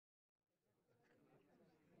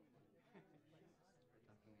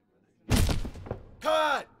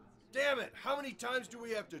Cut! Damn it! How many times do we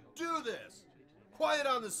have to do this? Quiet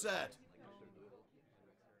on the set!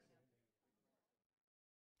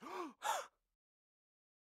 Oh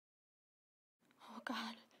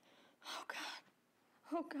God. Oh God.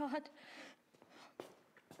 Oh God.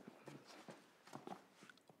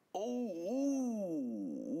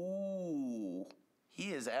 Ooh.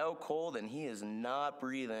 He is out cold and he is not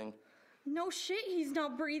breathing. No shit, he's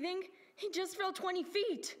not breathing. He just fell 20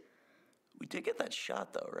 feet. We did get that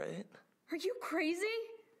shot though, right? Are you crazy?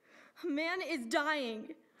 A man is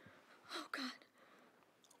dying. Oh God.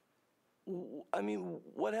 I mean,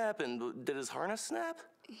 what happened? Did his harness snap?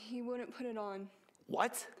 He wouldn't put it on.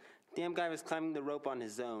 What? Damn guy was climbing the rope on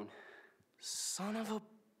his own. Son of a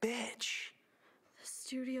bitch. The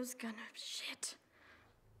studio's gonna shit.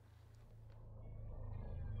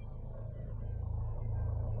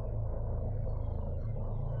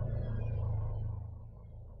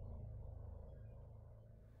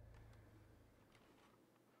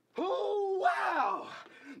 Oh, wow!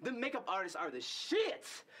 The makeup artists are the shit!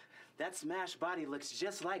 That smashed body looks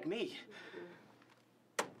just like me.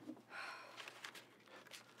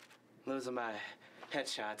 Those are my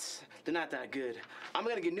headshots. They're not that good. I'm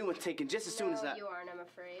gonna get new ones taken just as soon as I... No, you aren't, I'm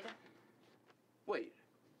afraid. Wait,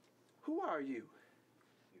 who are you?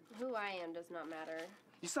 Who I am does not matter.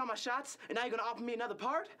 You saw my shots, and now you're gonna offer me another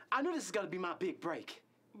part? I knew this is gonna be my big break.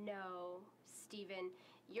 No, Steven,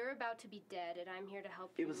 you're about to be dead, and I'm here to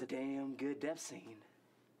help you. It was a damn good death scene.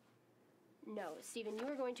 No, Steven, you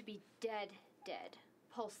are going to be dead,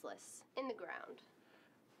 pulseless, in the ground.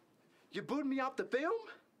 You booted me off the film?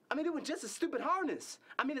 I mean, it was just a stupid harness.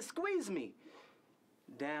 I mean, it squeezed me.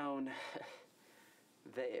 Down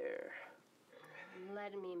there.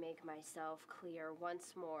 Let me make myself clear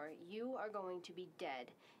once more. You are going to be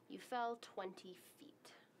dead. You fell 20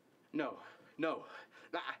 feet. No.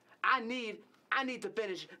 I need to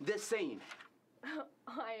finish this scene.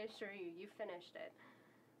 I assure you, you finished it.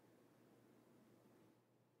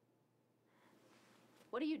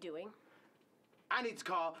 What are you doing? I need to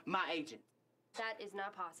call my agent. That is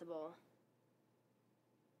not possible.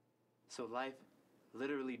 So life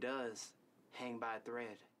literally does hang by a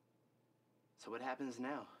thread. So what happens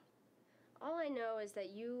now? All I know is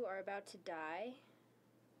that you are about to die,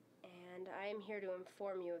 and I am here to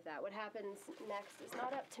inform you of that. What happens next is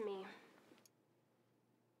not up to me.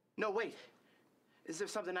 No, wait. Is there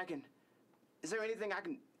anything I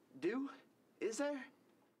can do? Is there?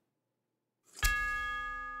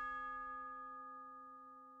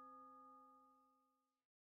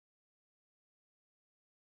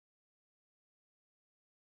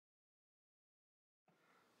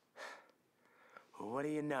 What do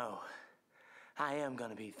you know? I am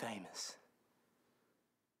gonna be famous.